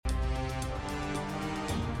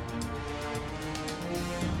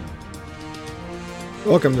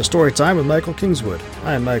Welcome to Storytime with Michael Kingswood.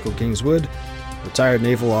 I am Michael Kingswood, retired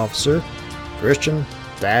naval officer, Christian,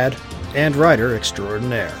 dad, and writer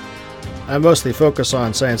extraordinaire. I mostly focus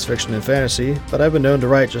on science fiction and fantasy, but I've been known to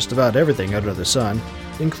write just about everything under the sun,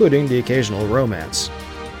 including the occasional romance.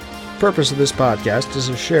 The purpose of this podcast is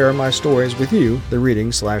to share my stories with you, the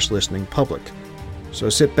reading/listening public. So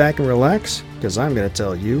sit back and relax, because I'm going to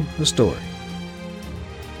tell you a story.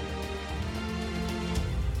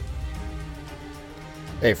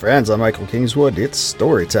 Hey friends, I'm Michael Kingswood. It's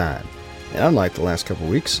story time. And unlike the last couple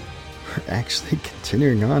weeks, we're actually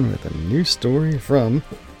continuing on with a new story from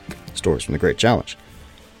Stories from the Great Challenge.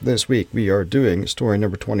 This week we are doing story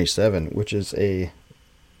number 27, which is a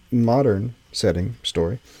modern setting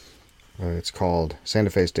story. It's called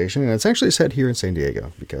Santa Fe Station, and it's actually set here in San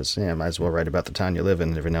Diego, because I might as well write about the town you live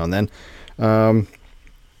in every now and then.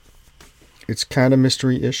 It's kind of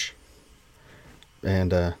mystery-ish,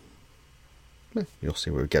 and you'll see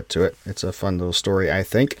when we get to it. It's a fun little story, I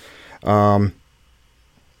think. So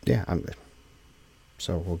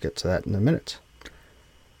we'll get to that in a minute.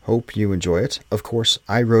 Hope you enjoy it. Of course,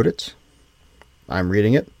 I wrote it. I'm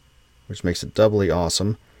reading it, which makes it doubly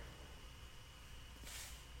awesome.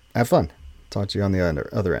 Have fun. Talk to you on the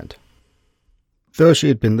other end. Though she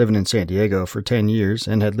had been living in San Diego for 10 years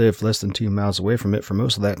and had lived less than 2 miles away from it for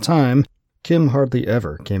most of that time, Kim hardly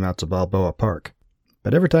ever came out to Balboa Park.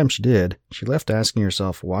 But every time she did, she left asking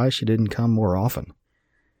herself why she didn't come more often.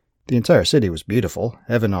 The entire city was beautiful,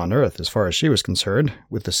 heaven on earth as far as she was concerned,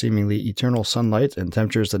 with the seemingly eternal sunlight and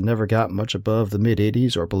temperatures that never got much above the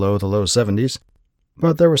mid-80s or below the low 70s.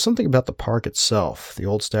 But there was something about the park itself, the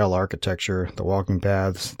old-style architecture, the walking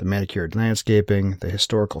paths, the manicured landscaping, the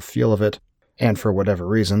historical feel of it, and for whatever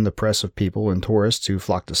reason, the press of people and tourists who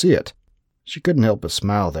flocked to see it. She couldn't help but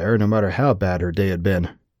smile there, no matter how bad her day had been.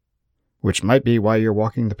 Which might be why you're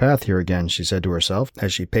walking the path here again, she said to herself,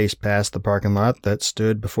 as she paced past the parking lot that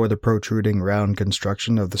stood before the protruding round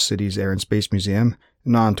construction of the city's Air and Space Museum,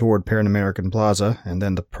 and on toward Pan American Plaza, and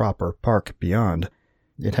then the proper park beyond.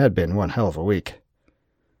 It had been one hell of a week.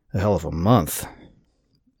 A hell of a month.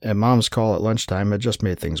 And Mom's call at lunchtime had just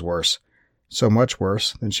made things worse. So much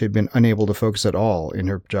worse that she had been unable to focus at all in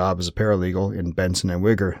her job as a paralegal in Benson &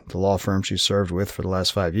 Wigger, the law firm she served with for the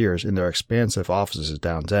last 5 years, in their expansive offices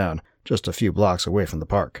downtown, just a few blocks away from the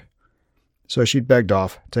park. So she'd begged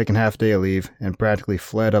off, taken half a day of leave, and practically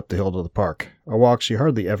fled up the hill to the park, a walk she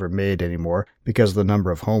hardly ever made anymore because of the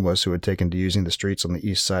number of homeless who had taken to using the streets on the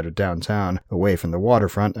east side of downtown away from the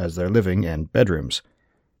waterfront as their living and bedrooms.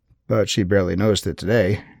 But she barely noticed it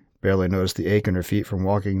today, barely noticed the ache in her feet from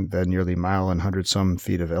walking the nearly mile and 100-some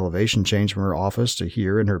feet of elevation change from her office to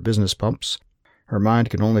here in her business pumps. Her mind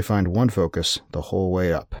could only find one focus the whole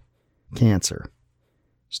way up. Cancer.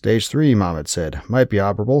 Stage 3, Mom had said. Might be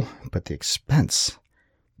operable, but the expense.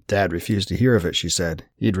 Dad refused to hear of it, she said.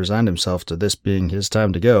 He'd resigned himself to this being his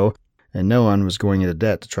time to go, and no one was going into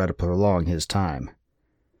debt to try to prolong his time.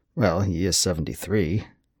 Well, he is 73.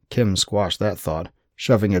 Kim squashed that thought,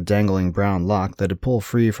 shoving a dangling brown lock that had pulled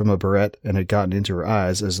free from a barrette and had gotten into her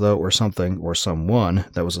eyes as though it were something or someone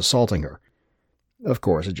that was assaulting her. Of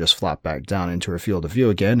course, it just flopped back down into her field of view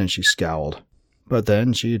again, and she scowled. But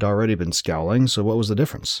then she'd already been scowling, so what was the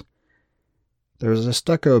difference? There was a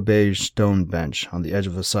stucco beige stone bench on the edge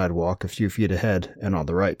of the sidewalk a few feet ahead and on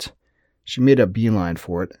the right. She made a beeline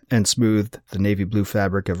for it and smoothed the navy blue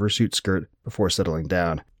fabric of her suit skirt before settling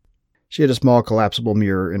down. She had a small collapsible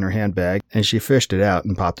mirror in her handbag, and she fished it out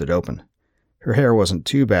and popped it open. Her hair wasn't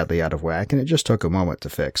too badly out of whack, and it just took a moment to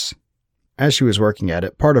fix. As she was working at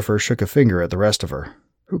it, part of her shook a finger at the rest of her.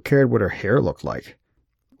 Who cared what her hair looked like?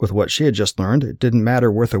 With what she had just learned, it didn't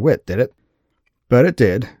matter worth a whit, did it? But it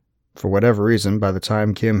did. For whatever reason, by the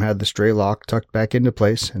time Kim had the stray lock tucked back into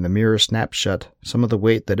place and the mirror snapped shut, some of the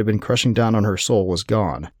weight that had been crushing down on her soul was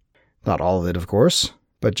gone. Not all of it, of course,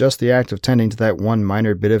 but just the act of tending to that one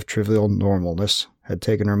minor bit of trivial normalness had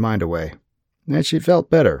taken her mind away. And she felt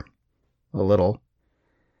better. A little.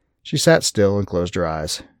 She sat still and closed her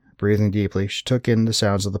eyes. Breathing deeply, she took in the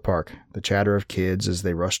sounds of the park, the chatter of kids as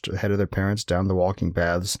they rushed ahead of their parents down the walking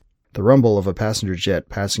paths, the rumble of a passenger jet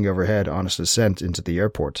passing overhead on its descent into the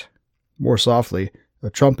airport. More softly,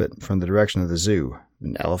 a trumpet from the direction of the zoo.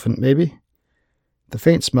 An elephant, maybe? The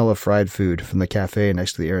faint smell of fried food from the cafe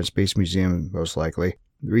next to the Air and Space Museum, most likely,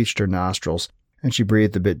 reached her nostrils, and she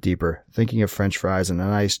breathed a bit deeper, thinking of French fries and a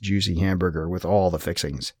nice, juicy hamburger with all the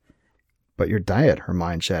fixings. But your diet, her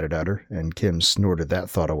mind chattered at her, and Kim snorted that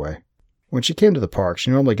thought away. When she came to the park, she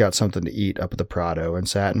normally got something to eat up at the Prado and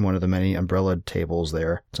sat in one of the many umbrellaed tables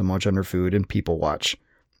there to munch on her food and people watch.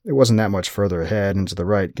 It wasn't that much further ahead and to the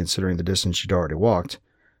right considering the distance she'd already walked,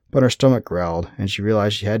 But her stomach growled, and she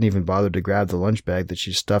realized she hadn't even bothered to grab the lunch bag that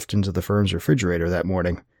she stuffed into the firm's refrigerator that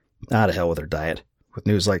morning. Ah, to hell with her diet. With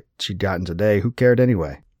news like she'd gotten today, who cared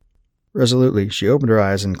anyway? Resolutely, she opened her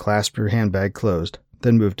eyes and clasped her handbag closed,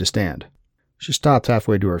 then moved to stand. She stopped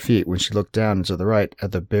halfway to her feet when she looked down and to the right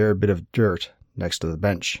at the bare bit of dirt next to the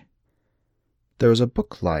bench. There was a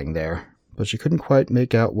book lying there, but she couldn't quite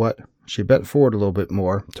make out what. She bent forward a little bit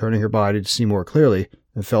more, turning her body to see more clearly,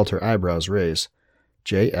 and felt her eyebrows raise.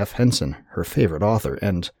 J.F. Henson, her favorite author,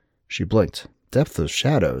 and she blinked. Depth of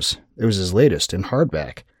Shadows. It was his latest, in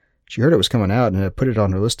hardback. She heard it was coming out and had put it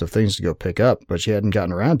on her list of things to go pick up, but she hadn't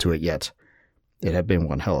gotten around to it yet. It had been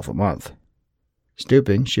one hell of a month.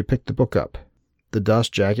 Stooping, she picked the book up. The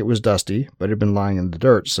dust jacket was dusty, but it had been lying in the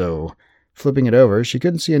dirt, so, flipping it over, she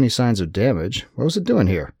couldn't see any signs of damage. What was it doing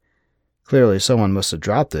here? Clearly someone must have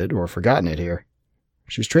dropped it or forgotten it here.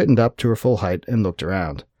 She straightened up to her full height and looked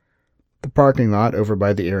around. The parking lot over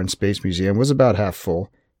by the Air and Space Museum was about half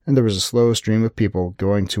full, and there was a slow stream of people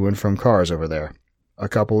going to and from cars over there. A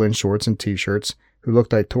couple in shorts and t-shirts, who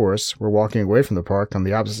looked like tourists, were walking away from the park on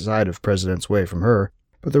the opposite side of President's Way from her,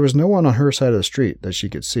 but there was no one on her side of the street that she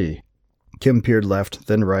could see. Kim peered left,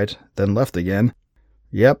 then right, then left again.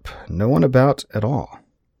 Yep, no one about at all.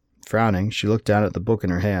 Frowning, she looked down at the book in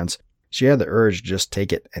her hands. She had the urge to just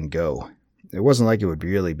take it and go. It wasn't like it would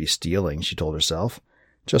really be stealing, she told herself.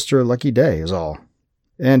 Just her lucky day is all.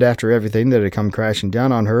 And after everything that had come crashing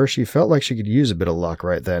down on her, she felt like she could use a bit of luck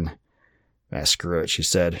right then. Ah, screw it, she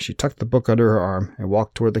said. She tucked the book under her arm and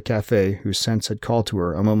walked toward the cafe whose scents had called to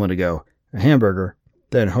her a moment ago. A hamburger,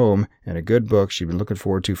 then home, and a good book she'd been looking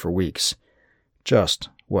forward to for weeks. Just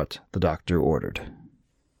what the doctor ordered.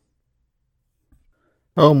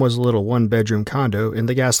 Home was a little one-bedroom condo in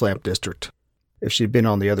the Gaslamp district. If she'd been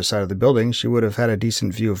on the other side of the building, she would have had a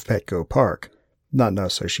decent view of Petco Park. Not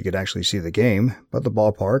enough so she could actually see the game, but the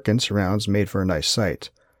ballpark and surrounds made for a nice sight.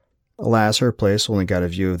 Alas, her place only got a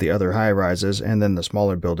view of the other high-rises and then the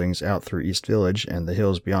smaller buildings out through East Village and the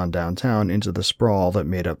hills beyond downtown into the sprawl that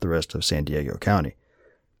made up the rest of San Diego County.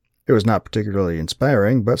 It was not particularly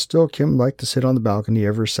inspiring, but still Kim liked to sit on the balcony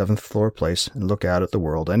of her 7th-floor place and look out at the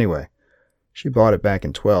world anyway. She bought it back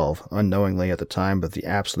in 12, unknowingly at the time, but the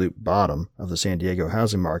absolute bottom of the San Diego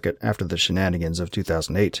housing market after the shenanigans of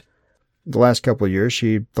 2008. The last couple of years,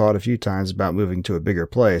 she'd thought a few times about moving to a bigger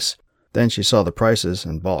place. Then she saw the prices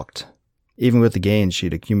and balked. Even with the gains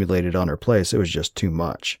she'd accumulated on her place, it was just too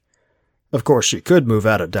much. Of course, she could move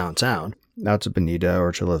out of downtown, out to Bonita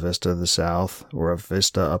or Chula Vista to the south, or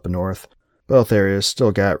Vista up north. Both areas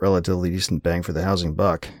still got relatively decent bang for the housing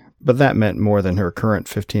buck, but that meant more than her current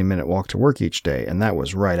 15-minute walk to work each day, and that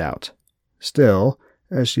was right out. Still,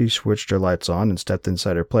 as she switched her lights on and stepped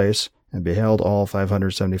inside her place, and beheld all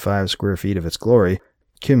 575 square feet of its glory,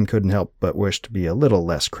 Kim couldn't help but wish to be a little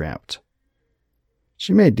less cramped.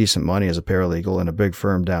 She made decent money as a paralegal in a big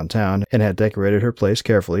firm downtown, and had decorated her place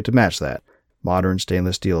carefully to match that. Modern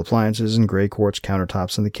stainless steel appliances and gray quartz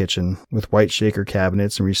countertops in the kitchen, with white shaker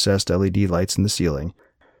cabinets and recessed LED lights in the ceiling.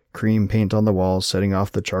 Cream paint on the walls setting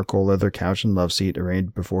off the charcoal leather couch and love seat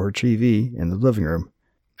arranged before her TV in the living room.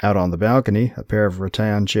 Out on the balcony, a pair of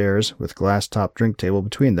rattan chairs with glass-topped drink table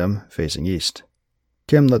between them, facing east.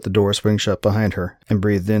 Kim let the door swing shut behind her, and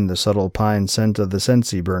breathed in the subtle pine scent of the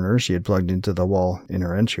Sensi burner she had plugged into the wall in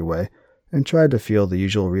her entryway, and tried to feel the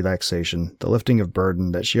usual relaxation, the lifting of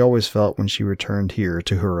burden that she always felt when she returned here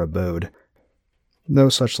to her abode. No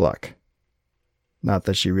such luck. Not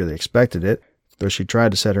that she really expected it. Though she tried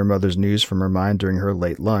to set her mother's news from her mind during her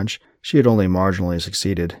late lunch, she had only marginally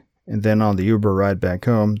succeeded, and then on the Uber ride back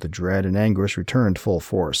home, the dread and anguish returned full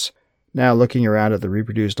force. Now, looking around at the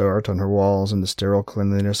reproduced art on her walls and the sterile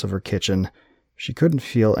cleanliness of her kitchen, she couldn't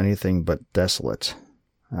feel anything but desolate.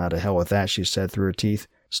 Ah, to hell with that, she said through her teeth,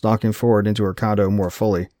 stalking forward into her condo more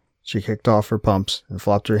fully. She kicked off her pumps and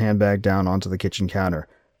flopped her handbag down onto the kitchen counter.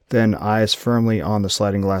 Then, eyes firmly on the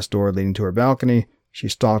sliding glass door leading to her balcony, she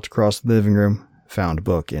stalked across the living room, found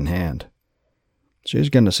book in hand. She was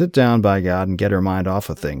going to sit down, by God, and get her mind off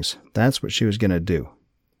of things. That's what she was going to do.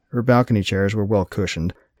 Her balcony chairs were well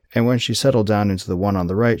cushioned, and when she settled down into the one on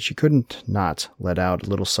the right, she couldn't not let out a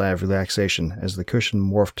little sigh of relaxation as the cushion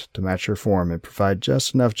morphed to match her form and provide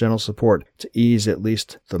just enough gentle support to ease at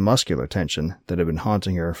least the muscular tension that had been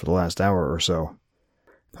haunting her for the last hour or so.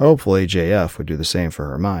 Hopefully JF would do the same for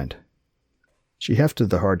her mind. She hefted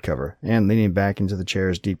the hardcover, and leaning back into the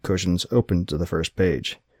chair's deep cushions, opened to the first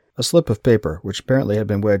page. A slip of paper, which apparently had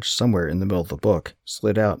been wedged somewhere in the middle of the book,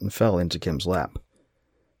 slid out and fell into Kim's lap.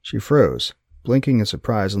 She froze, blinking in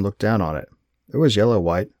surprise, and looked down on it. It was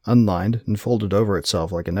yellow-white, unlined, and folded over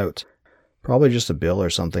itself like a note. Probably just a bill or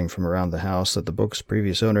something from around the house that the book's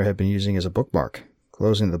previous owner had been using as a bookmark.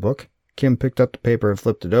 Closing the book, Kim picked up the paper and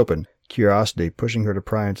flipped it open, curiosity pushing her to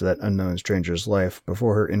pry into that unknown stranger's life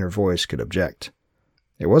before her inner voice could object.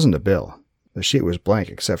 It wasn't a bill. The sheet was blank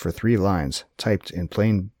except for 3 lines, typed in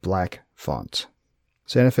plain black font.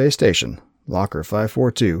 Santa Fe Station, Locker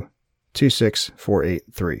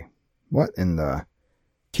 542-26483. What in the...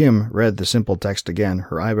 Kim read the simple text again,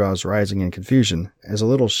 her eyebrows rising in confusion as a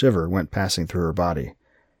little shiver went passing through her body.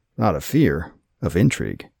 Not of fear, of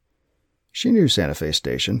intrigue. She knew Santa Fe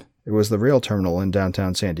Station. It was the rail terminal in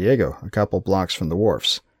downtown San Diego, a couple blocks from the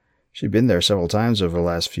wharfs. She'd been there several times over the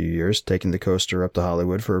last few years, taking the coaster up to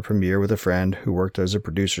Hollywood for a premiere with a friend who worked as a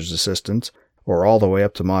producer's assistant, or all the way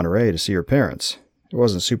up to Monterey to see her parents. It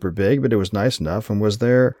wasn't super big, but it was nice enough, and was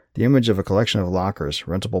there the image of a collection of lockers,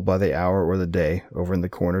 rentable by the hour or the day, over in the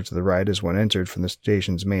corner to the right as one entered from the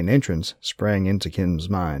station's main entrance, sprang into Kim's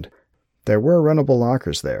mind. There were rentable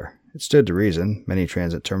lockers there. It stood to reason, many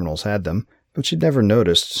transit terminals had them, but she'd never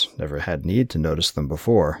had need to notice them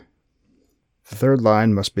before. The 3rd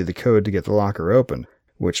line must be the code to get the locker open,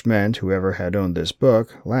 which meant whoever had owned this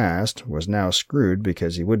book last was now screwed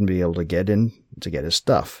because he wouldn't be able to get in to get his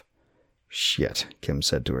stuff. Shit, Kim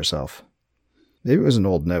said to herself. Maybe it was an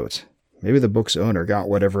old note. Maybe the book's owner got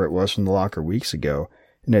whatever it was from the locker weeks ago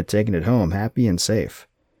and had taken it home happy and safe.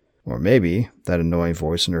 Or maybe, that annoying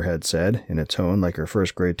voice in her head said, in a tone like her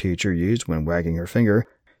first-grade teacher used when wagging her finger,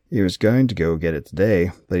 he was going to go get it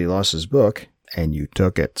today, but he lost his book, and you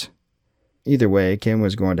took it. Either way, Kim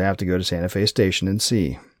was going to have to go to Santa Fe Station and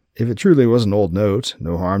see. If it truly was an old note,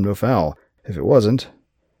 no harm, no foul. If it wasn't,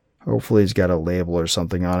 hopefully he's got a label or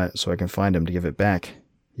something on it so I can find him to give it back.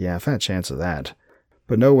 Yeah, fat chance of that.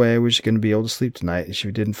 But no way was she going to be able to sleep tonight if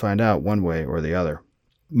she didn't find out one way or the other.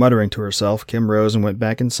 Muttering to herself, Kim rose and went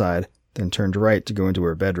back inside, then turned right to go into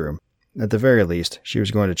her bedroom. At the very least, she was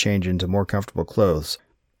going to change into more comfortable clothes.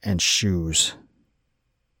 And shoes.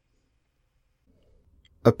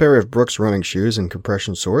 A pair of Brooks running shoes and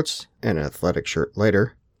compression shorts, and an athletic shirt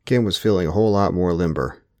later, Kim was feeling a whole lot more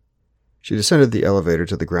limber. She descended the elevator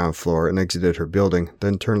to the ground floor and exited her building,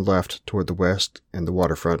 then turned left toward the west and the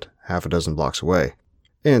waterfront, 6 blocks away,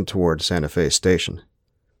 and toward Santa Fe Station.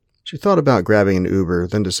 She thought about grabbing an Uber,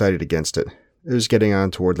 then decided against it. It was getting on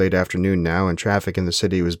toward late afternoon now, and traffic in the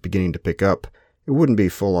city was beginning to pick up. It wouldn't be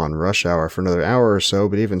full-on rush hour for another hour or so,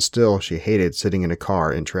 but even still, she hated sitting in a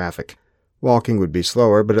car in traffic. Walking would be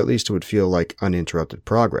slower, but at least it would feel like uninterrupted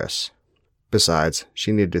progress. Besides,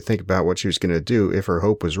 she needed to think about what she was going to do if her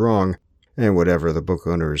hope was wrong, and whatever the book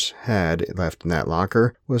owners had left in that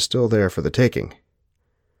locker was still there for the taking.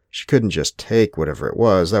 She couldn't just take whatever it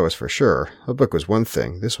was, that was for sure. A book was one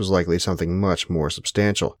thing, this was likely something much more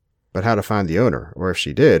substantial. But how to find the owner, or if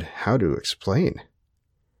she did, how to explain?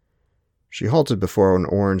 She halted before an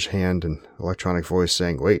orange hand and electronic voice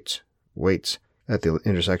saying, "Wait, wait," at the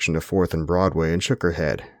intersection of 4th and Broadway, and shook her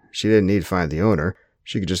head. She didn't need to find the owner.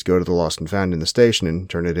 She could just go to the lost and found in the station and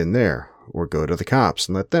turn it in there, or go to the cops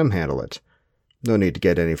and let them handle it. No need to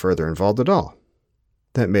get any further involved at all.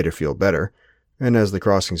 That made her feel better, and as the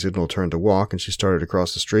crossing signal turned to walk and she started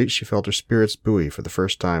across the street, she felt her spirits buoy for the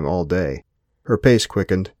first time all day. Her pace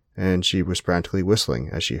quickened, and she was practically whistling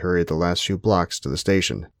as she hurried the last few blocks to the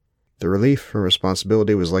station. The relief from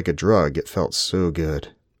responsibility was like a drug, it felt so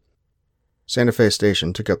good. Santa Fe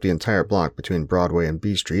Station took up the entire block between Broadway and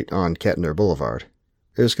B Street on Kettner Boulevard.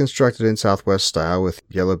 It was constructed in Southwest style with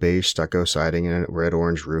yellow-beige stucco siding and a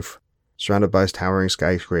red-orange roof. Surrounded by towering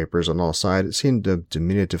skyscrapers on all sides, it seemed a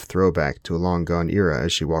diminutive throwback to a long-gone era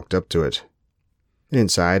as she walked up to it.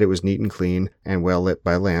 Inside, it was neat and clean, and well lit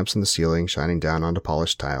by lamps in the ceiling shining down onto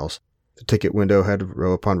polished tiles. The ticket window had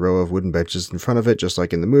row upon row of wooden benches in front of it, just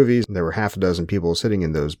like in the movies, and there were 6 people sitting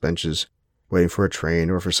in those benches, waiting for a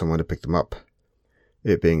train or for someone to pick them up.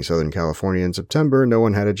 It being Southern California in September, no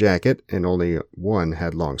one had a jacket, and only one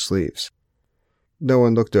had long sleeves. No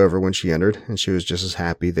one looked over when she entered, and she was just as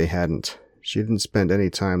happy they hadn't. She didn't spend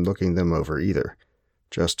any time looking them over either.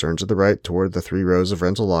 Just turned to the right toward the 3 rows of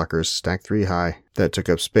rental lockers, stacked 3 high, that took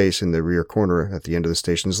up space in the rear corner at the end of the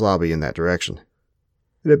station's lobby in that direction.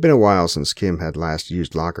 It had been a while since Kim had last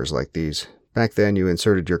used lockers like these. Back then, you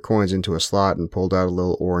inserted your coins into a slot and pulled out a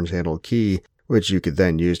little orange-handled key, which you could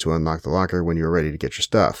then use to unlock the locker when you were ready to get your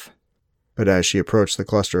stuff. But as she approached the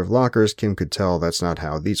cluster of lockers, Kim could tell that's not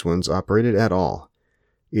how these ones operated at all.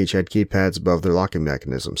 Each had keypads above their locking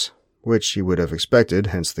mechanisms, which she would have expected,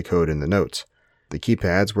 hence the code in the notes. The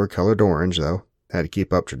keypads were colored orange, though. Had to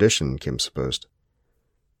keep up tradition, Kim supposed.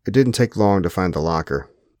 It didn't take long to find the locker.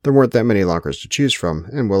 There weren't that many lockers to choose from,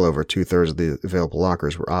 and well over 2/3 of the available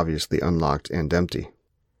lockers were obviously unlocked and empty.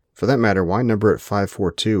 For that matter, why number it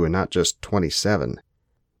 542 and not just 27?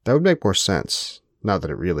 That would make more sense. Not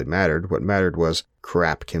that it really mattered. What mattered was,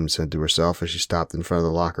 crap, Kim said to herself as she stopped in front of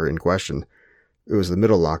the locker in question. It was the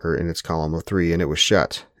middle locker in its column of 3, and it was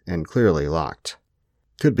shut, and clearly locked.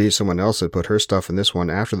 Could be someone else had put her stuff in this one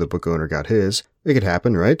after the book owner got his. It could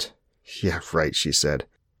happen, right? Yeah, right, she said.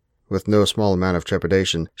 With no small amount of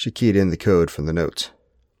trepidation, she keyed in the code from the note.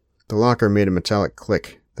 The locker made a metallic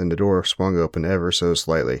click, then the door swung open ever so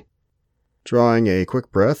slightly. Drawing a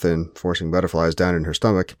quick breath and forcing butterflies down in her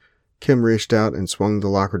stomach, Kim reached out and swung the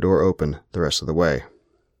locker door open the rest of the way.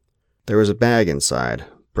 There was a bag inside,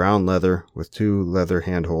 brown leather with 2 leather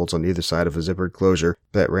handholds on either side of a zippered closure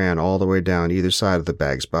that ran all the way down either side of the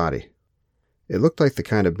bag's body. It looked like the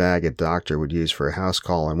kind of bag a doctor would use for a house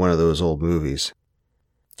call in one of those old movies.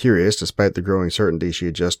 Curious, despite the growing certainty she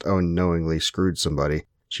had just unknowingly screwed somebody,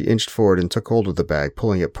 she inched forward and took hold of the bag,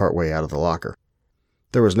 pulling it partway out of the locker.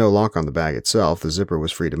 There was no lock on the bag itself, the zipper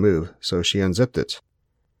was free to move, so she unzipped it.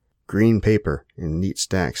 Green paper, in neat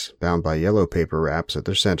stacks, bound by yellow paper wraps at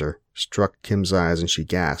their center, struck Kim's eyes and she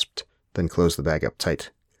gasped, then closed the bag up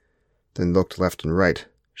tight. Then looked left and right.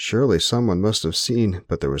 Surely someone must have seen,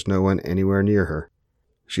 but there was no one anywhere near her.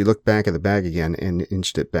 She looked back at the bag again and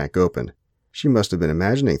inched it back open. She must have been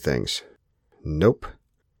imagining things. Nope.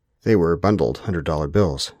 They were bundled $100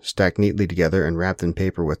 bills, stacked neatly together and wrapped in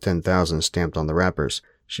paper with 10,000 stamped on the wrappers.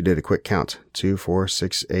 She did a quick count. 2, 4,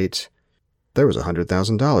 6, 8... There was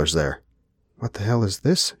 $100,000 there. What the hell is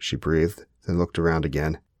this? She breathed, then looked around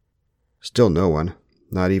again. Still no one,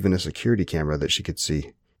 not even a security camera that she could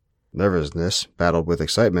see. Nervousness battled with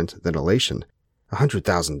excitement, then elation.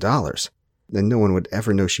 $100,000! Then no one would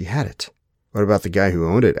ever know she had it. What about the guy who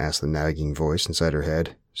owned it? Asked the nagging voice inside her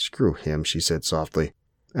head. Screw him, she said softly.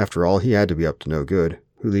 After all, he had to be up to no good.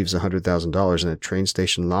 Who leaves $100,000 in a train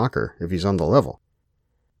station locker if he's on the level?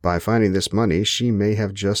 By finding this money, she may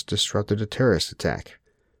have just disrupted a terrorist attack,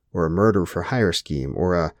 or a murder-for-hire scheme,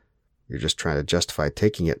 or a... You're just trying to justify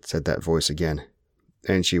taking it, said that voice again.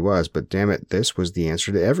 And she was, but damn it, this was the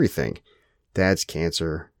answer to everything. Dad's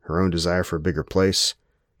cancer, her own desire for a bigger place,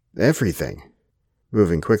 everything.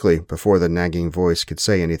 Moving quickly, before the nagging voice could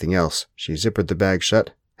say anything else, she zippered the bag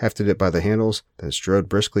shut, hefted it by the handles, then strode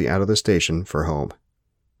briskly out of the station for home.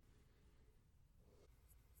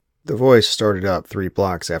 The voice started up 3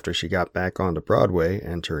 blocks after she got back onto Broadway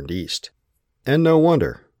and turned east. And no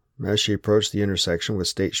wonder. As she approached the intersection with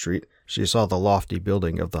State Street, she saw the lofty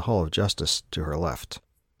building of the Hall of Justice to her left.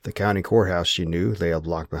 The county courthouse, she knew, lay a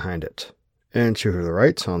block behind it. And to her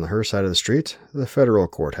right, on her side of the street, the federal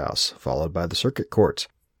courthouse, followed by the circuit court,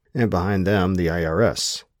 and behind them the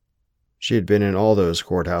IRS. She had been in all those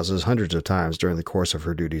courthouses hundreds of times during the course of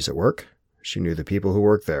her duties at work. She knew the people who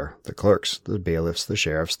worked there, the clerks, the bailiffs, the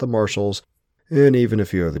sheriffs, the marshals, and even a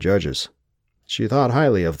few of the judges. She thought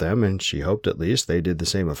highly of them, and she hoped at least they did the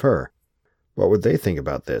same of her. What would they think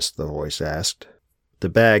about this? The voice asked. The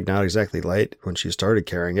bag, not exactly light when she started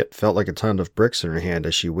carrying it, felt like a ton of bricks in her hand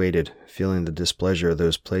as she waited, feeling the displeasure of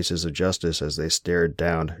those places of justice as they stared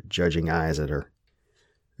down, judging eyes at her.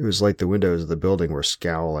 It was like the windows of the building were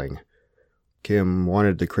scowling. Kim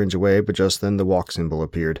wanted to cringe away, but just then the walk symbol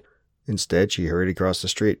appeared. Instead, she hurried across the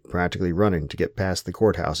street, practically running to get past the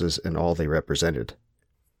courthouses and all they represented.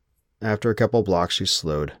 After a couple blocks, she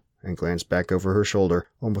slowed and glanced back over her shoulder,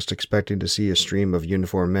 almost expecting to see a stream of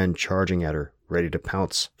uniformed men charging at her, ready to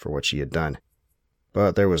pounce for what she had done.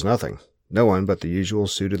 But there was nothing. No one but the usual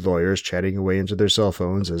suited lawyers chatting away into their cell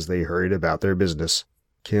phones as they hurried about their business.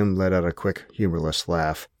 Kim let out a quick, humorless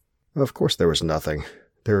laugh. Of course there was nothing.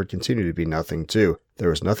 There would continue to be nothing, too. There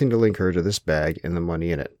was nothing to link her to this bag and the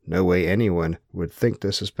money in it. No way anyone would think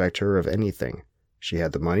to suspect her of anything. She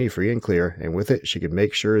had the money free and clear, and with it she could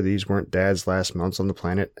make sure these weren't Dad's last months on the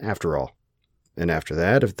planet after all. And after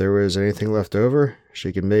that, if there was anything left over,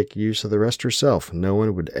 she could make use of the rest herself. No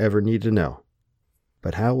one would ever need to know.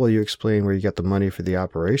 But how will you explain where you got the money for the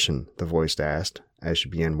operation? The voice asked, as she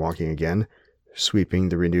began walking again, sweeping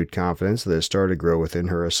the renewed confidence that had started to grow within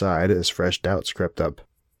her aside as fresh doubts crept up.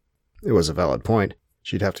 It was a valid point.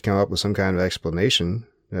 She'd have to come up with some kind of explanation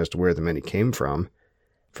as to where the money came from.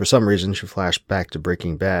 For some reason, she flashed back to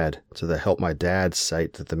Breaking Bad, to the Help My Dad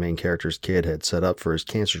site that the main character's kid had set up for his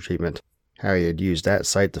cancer treatment. How he had used that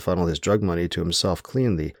site to funnel his drug money to himself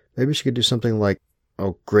cleanly. Maybe she could do something like,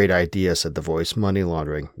 "Oh, great idea," said the voice, "money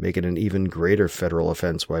laundering. Make it an even greater federal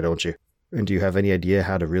offense, why don't you? And do you have any idea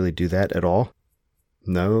how to really do that at all?"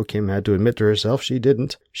 No, Kim had to admit to herself she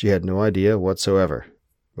didn't. She had no idea whatsoever.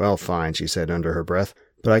 "Well, fine," she said under her breath,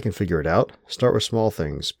 "but I can figure it out. Start with small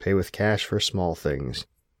things. Pay with cash for small things.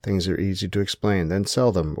 Things are easy to explain, then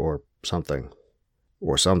sell them, or something."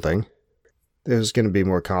 Or something. This was going to be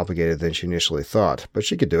more complicated than she initially thought, but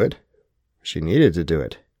she could do it. She needed to do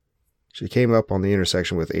it. She came up on the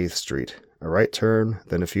intersection with 8th Street. A right turn,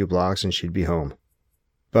 then a few blocks, and she'd be home.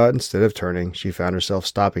 But instead of turning, she found herself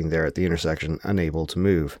stopping there at the intersection, unable to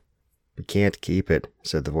move. "We can't keep it,"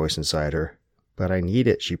 said the voice inside her. "But I need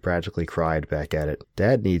it," she practically cried back at it.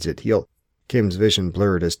 "Dad needs it. He'll—" Kim's vision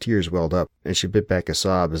blurred as tears welled up, and she bit back a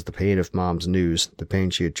sob as the pain of Mom's news, the pain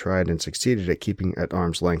she had tried and succeeded at keeping at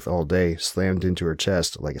arm's length all day, slammed into her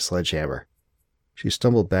chest like a sledgehammer. She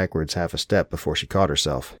stumbled backwards half a step before she caught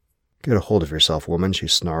herself. "Get a hold of yourself, woman," she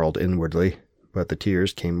snarled inwardly, but the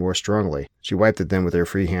tears came more strongly. She wiped at them with her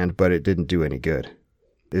free hand, but it didn't do any good.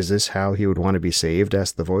 "Is this how he would want to be saved?"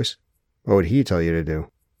 asked the voice. "What would he tell you to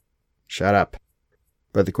do?" "Shut up."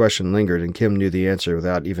 But the question lingered, and Kim knew the answer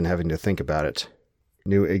without even having to think about it.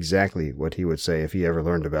 Knew exactly what he would say if he ever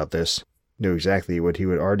learned about this. Knew exactly what he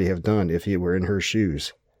would already have done if he were in her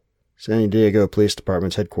shoes. San Diego Police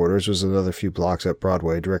Department's headquarters was another few blocks up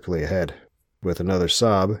Broadway directly ahead. With another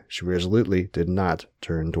sob, she resolutely did not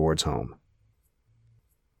turn towards home.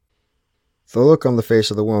 The look on the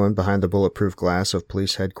face of the woman behind the bulletproof glass of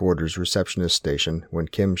police headquarters receptionist station when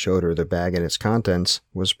Kim showed her the bag and its contents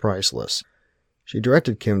was priceless. She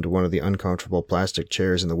directed Kim to one of the uncomfortable plastic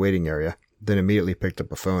chairs in the waiting area, then immediately picked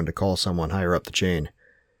up a phone to call someone higher up the chain.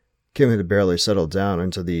 Kim had barely settled down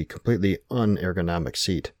into the completely unergonomic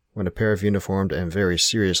seat when a pair of uniformed and very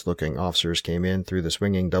serious-looking officers came in through the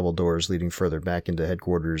swinging double doors leading further back into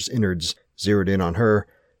headquarters' innards, zeroed in on her,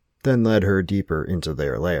 then led her deeper into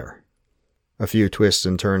their lair. A few twists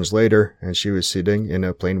and turns later, and she was sitting in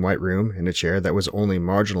a plain white room in a chair that was only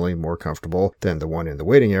marginally more comfortable than the one in the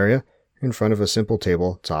waiting area, in front of a simple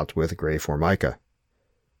table topped with gray formica.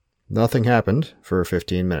 Nothing happened for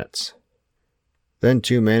 15 minutes. Then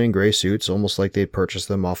 2 men in gray suits, almost like they'd purchased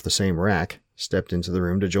them off the same rack, stepped into the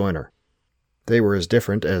room to join her. They were as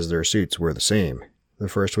different as their suits were the same. The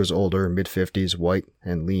first was older, mid-50s, white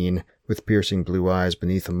and lean, with piercing blue eyes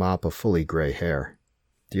beneath a mop of fully gray hair.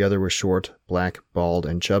 The other was short, black, bald,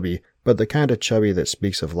 and chubby, but the kind of chubby that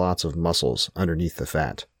speaks of lots of muscles underneath the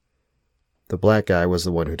fat. The black guy was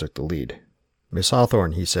the one who took the lead. "Miss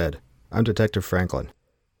Hawthorne," he said. "I'm Detective Franklin."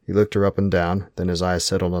 He looked her up and down, then his eyes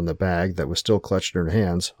settled on the bag that was still clutched in her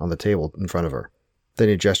hands on the table in front of her. Then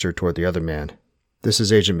he gestured toward the other man. "This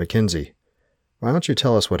is Agent McKenzie. Why don't you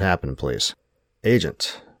tell us what happened, please?"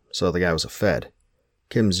 Agent. So the guy was a Fed.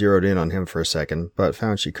 Kim zeroed in on him for a second, but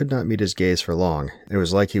found she could not meet his gaze for long. It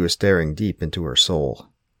was like he was staring deep into her soul.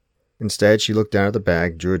 Instead, she looked down at the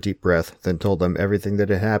bag, drew a deep breath, then told them everything that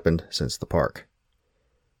had happened since the park.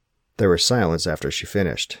 There was silence after she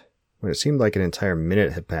finished. When it seemed like an entire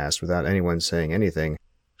minute had passed without anyone saying anything,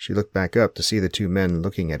 she looked back up to see the 2 men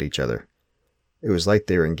looking at each other. It was like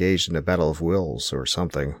they were engaged in a battle of wills or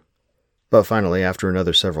something. But finally, after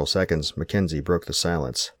another several seconds, Mackenzie broke the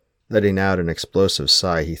silence. Letting out an explosive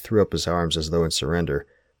sigh, he threw up his arms as though in surrender,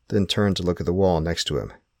 then turned to look at the wall next to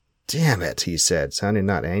him. "Damn it," he said, sounding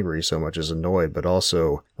not angry so much as annoyed, but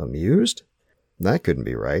also amused? That couldn't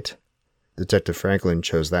be right. Detective Franklin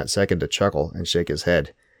chose that second to chuckle and shake his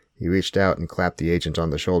head. He reached out and clapped the agent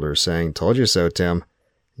on the shoulder, saying, "Told you so, Tim."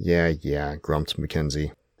 Yeah, grumped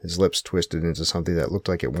Mackenzie. His lips twisted into something that looked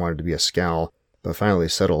like it wanted to be a scowl, but finally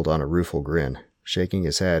settled on a rueful grin. Shaking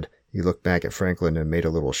his head, he looked back at Franklin and made a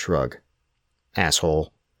little shrug.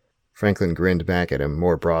 "Asshole." Franklin grinned back at him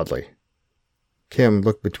more broadly. Kim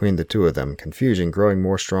looked between the 2 of them, confusion growing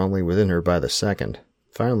more strongly within her by the second.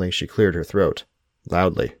 Finally, she cleared her throat.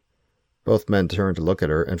 Loudly. Both men turned to look at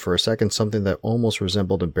her, and for a second something that almost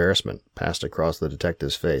resembled embarrassment passed across the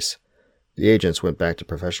detective's face. The agents went back to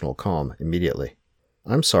professional calm immediately.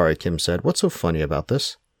 "I'm sorry," Kim said. "What's so funny about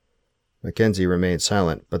this?" Mackenzie remained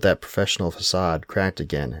silent, but that professional facade cracked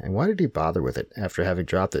again, and why did he bother with it after having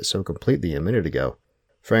dropped it so completely a minute ago?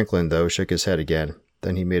 Franklin, though, shook his head again.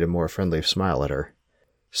 Then he made a more friendly smile at her.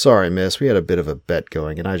 "Sorry, miss, we had a bit of a bet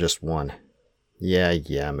going, and I just won."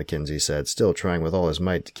 Yeah, Mackenzie said, still trying with all his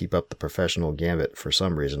might to keep up the professional gambit for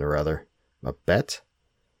some reason or other. A bet?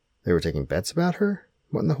 They were taking bets about her?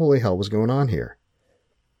 What in the holy hell was going on here?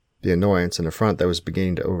 The annoyance and affront that was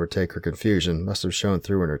beginning to overtake her confusion must have shown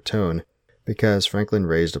through in her tone, because Franklin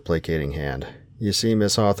raised a placating hand. "You see,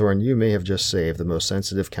 Miss Hawthorne, you may have just saved the most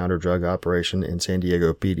sensitive counter-drug operation in San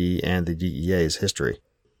Diego PD and the DEA's history."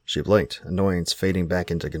 She blinked, annoyance fading back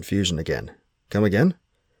into confusion again. "Come again?"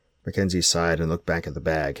 Mackenzie sighed and looked back at the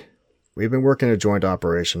bag. "We've been working a joint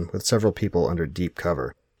operation with several people under deep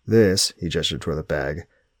cover. This," he gestured toward the bag,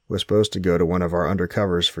 "was supposed to go to one of our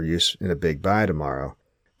undercovers for use in a big buy tomorrow.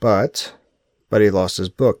 But he lost his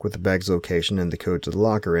book with the bag's location and the code to the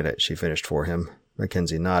locker in it," she finished for him.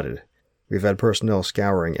 Mackenzie nodded. We've had personnel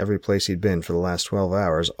scouring every place he'd been for the last 12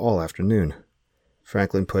 hours all afternoon.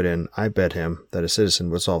 Franklin put in, I bet him that a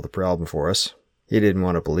citizen would solve the problem for us. He didn't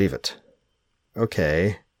want to believe it.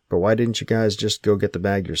 Okay, but why didn't you guys just go get the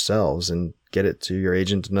bag yourselves and get it to your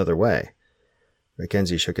agent another way?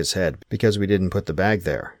 Mackenzie shook his head. Because we didn't put the bag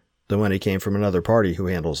there. The money came from another party who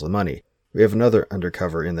handles the money. We have another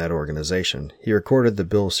undercover in that organization. He recorded the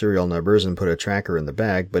bill serial numbers and put a tracker in the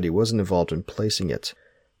bag, but he wasn't involved in placing it.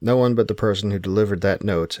 No one but the person who delivered that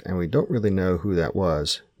note, and we don't really know who that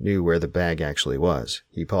was, knew where the bag actually was.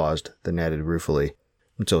 He paused, then added ruefully,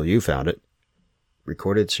 until you found it.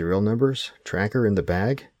 Recorded serial numbers? Tracker in the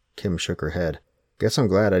bag? Kim shook her head. Guess I'm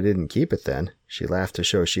glad I didn't keep it then. She laughed to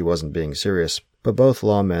show she wasn't being serious, but both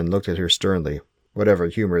lawmen looked at her sternly. Whatever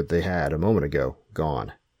humor they had a moment ago,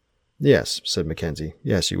 gone. Yes, said Mackenzie.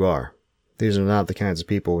 Yes, you are. These are not the kinds of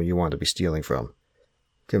people you want to be stealing from.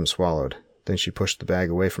 Kim swallowed. Then she pushed the bag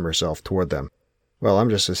away from herself toward them. Well, I'm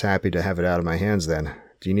just as happy to have it out of my hands then.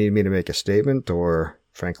 Do you need me to make a statement, or...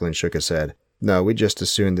 Franklin shook his head. No, we just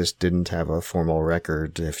assumed this didn't have a formal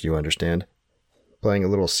record, if you understand. Playing a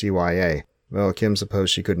little CYA. Well, Kim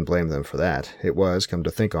supposed she couldn't blame them for that. It was, come to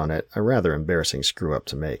think on it, a rather embarrassing screw-up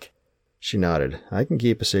to make. She nodded. I can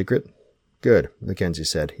keep a secret. Good, Mackenzie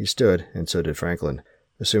said. He stood, and so did Franklin.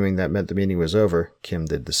 Assuming that meant the meeting was over, Kim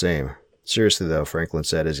did the same. Seriously, though, Franklin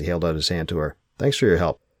said as he held out his hand to her. Thanks for your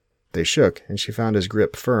help. They shook, and she found his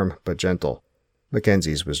grip firm but gentle.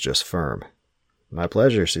 Mackenzie's was just firm. My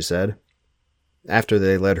pleasure, she said. After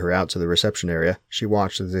they led her out to the reception area, she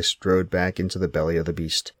watched as they strode back into the belly of the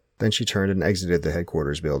beast. Then she turned and exited the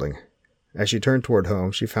headquarters building. As she turned toward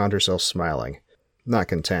home, she found herself smiling. Not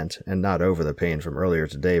content, and not over the pain from earlier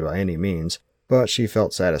today by any means, but she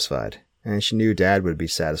felt satisfied, and she knew Dad would be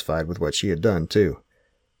satisfied with what she had done, too.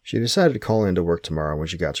 She decided to call in to work tomorrow when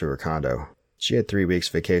she got to her condo. She had 3 weeks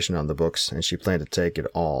vacation on the books, and she planned to take it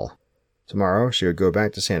all. Tomorrow, she would go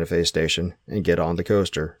back to Santa Fe Station and get on the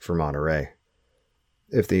coaster for Monterey.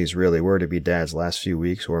 If these really were to be Dad's last few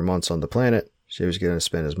weeks or months on the planet, she was going to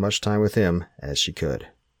spend as much time with him as she could.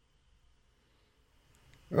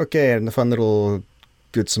 Okay, and a fun little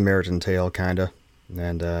Good Samaritan tale, kinda.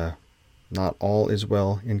 And, not all is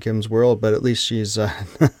well in Kim's world, but at least she's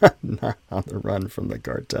not on the run from the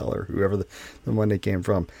cartel or whoever the money came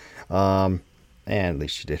from. And at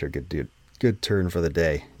least she did her good turn for the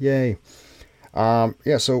day. Yay.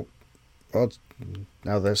 Yeah, so, well,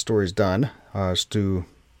 now that story's done, just to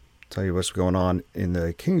tell you what's going on in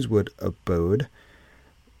the Kingswood abode,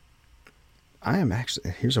 I am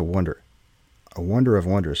actually, here's a wonder of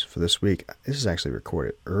wonders for this week. This is actually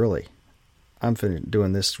recorded early. I'm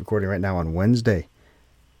doing this recording right now on Wednesday,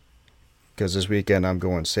 because this weekend I'm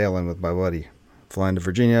going sailing with my buddy, flying to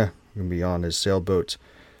Virginia. I'm going to be on his sailboat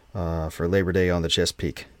for Labor Day on the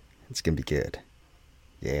Chesapeake. It's going to be good.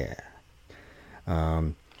 Yeah.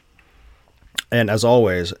 And as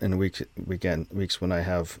always, in weeks when I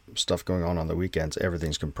have stuff going on the weekends,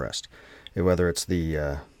 everything's compressed. Whether it's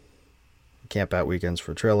the camp out weekends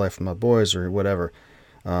for trail life with my boys or whatever.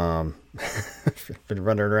 Been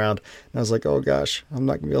running around, and I was like, oh gosh, I'm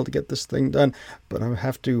not gonna be able to get this thing done, but I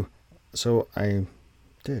have to. So I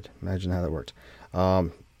did. Imagine how that worked.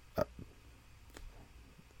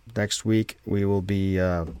 Next week we will be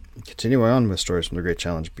continuing on with Stories from the Great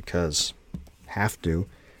Challenge, because have to.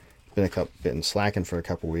 Been slacking for a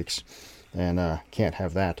couple weeks, and can't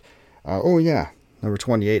have that. Oh yeah, number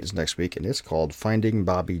 28 is next week, and it's called Finding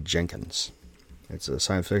Bobby Jenkins. It's a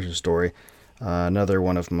science fiction story. Another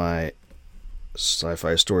one of my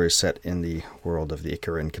sci-fi stories set in the world of the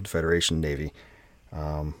Icaran Confederation Navy,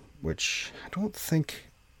 which I think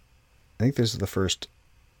this is the first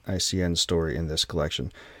ICN story in this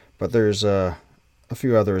collection, but there's a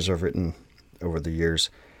few others I've written over the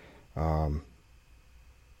years, and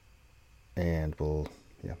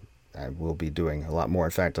I will be doing a lot more.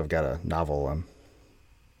 In fact, I've got a novel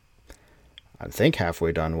I think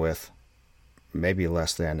halfway done with, maybe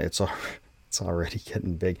less than. It's already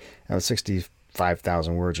getting big. I have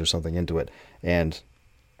 65,000 words or something into it, and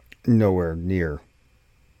nowhere near.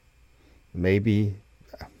 Maybe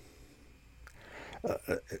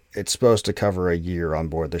it's supposed to cover a year on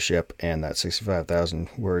board the ship, and that 65,000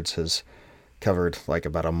 words has covered like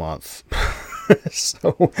about a month.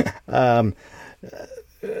 So, well,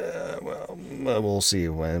 we'll see.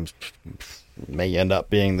 May end up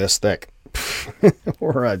being this thick,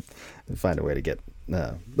 or I find a way to get.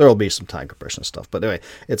 There'll be some time compression stuff, but anyway,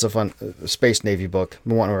 it's a fun Space Navy book. I've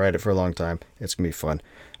been wanting to write it for a long time. It's gonna be fun,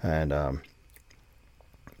 and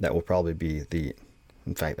that will probably be the.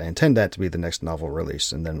 In fact, I intend that to be the next novel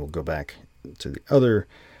release, and then we'll go back to the other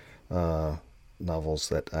novels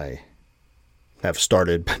that I have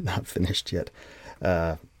started but not finished yet.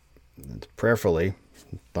 Prayerfully,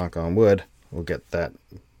 knock on wood, we'll get that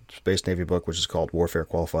Space Navy book, which is called Warfare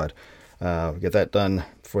Qualified. Get that done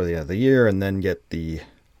before the end of the year, and then get the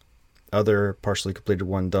other partially completed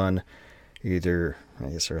one done either, I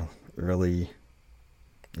guess, early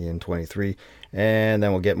in 23, and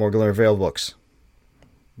then we'll get more Glimmer Veil books.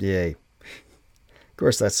 Yay. Of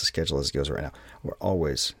course, that's the schedule as it goes right now. We're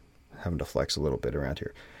always having to flex a little bit around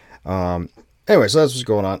here. Anyway, so that's what's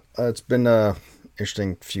going on. It's been an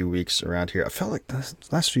interesting few weeks around here. I felt like the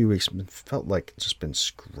last few weeks felt like it's just been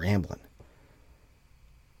scrambling.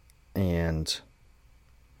 And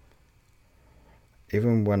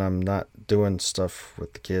even when I'm not doing stuff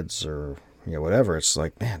with the kids or whatever, it's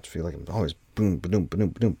like, man, I feel like I'm always boom, boom, boom,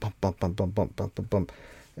 boom, bump, bump, bump, bump, bump, bump, bump, bump,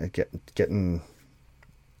 and getting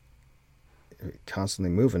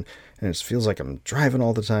constantly moving, and it feels like I'm driving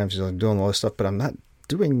all the time, feels like I'm doing all this stuff, but I'm not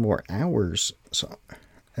doing more hours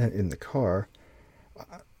in the car.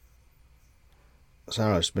 So I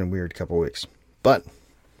don't know, it's been a weird couple of weeks, but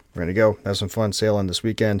we're gonna go have some fun sailing this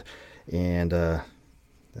weekend, and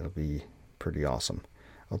that'll be pretty awesome.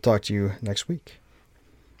 I'll talk to you next week.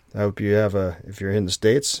 I hope you have if you're in the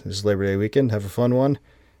States, this is Labor Day weekend, have a fun one.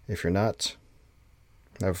 If you're not,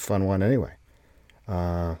 have a fun one anyway.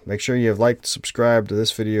 Make sure you've liked, subscribed to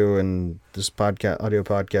this video and this audio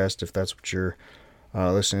podcast if that's what you're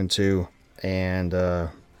listening to, and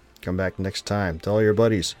come back next time. Tell all your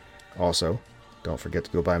buddies. Also, don't forget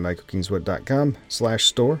to go by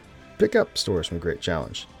michaelkingswood.com/store. Pick up Stores from Great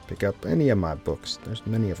Challenge. Pick up any of my books. There's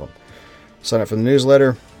many of them. Sign up for the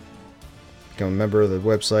newsletter. Become a member of the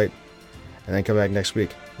website. And then come back next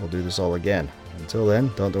week. We'll do this all again. Until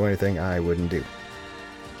then, don't do anything I wouldn't do.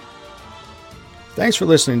 Thanks for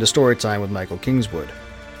listening to Storytime with Michael Kingswood.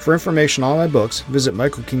 For information on my books, visit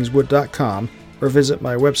michaelkingswood.com or visit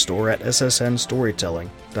my web store at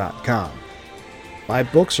ssnstorytelling.com. My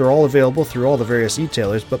books are all available through all the various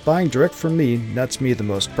e-tailers, but buying direct from me nets me the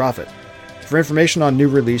most profit. For information on new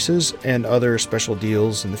releases and other special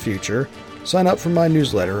deals in the future, sign up for my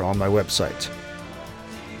newsletter on my website.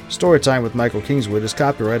 Storytime with Michael Kingswood is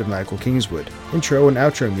copyright of Michael Kingswood. Intro and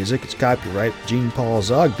outro music is copyright Jean Paul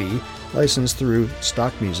Zogby, licensed through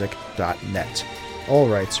stockmusic.net. All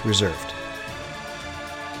rights reserved.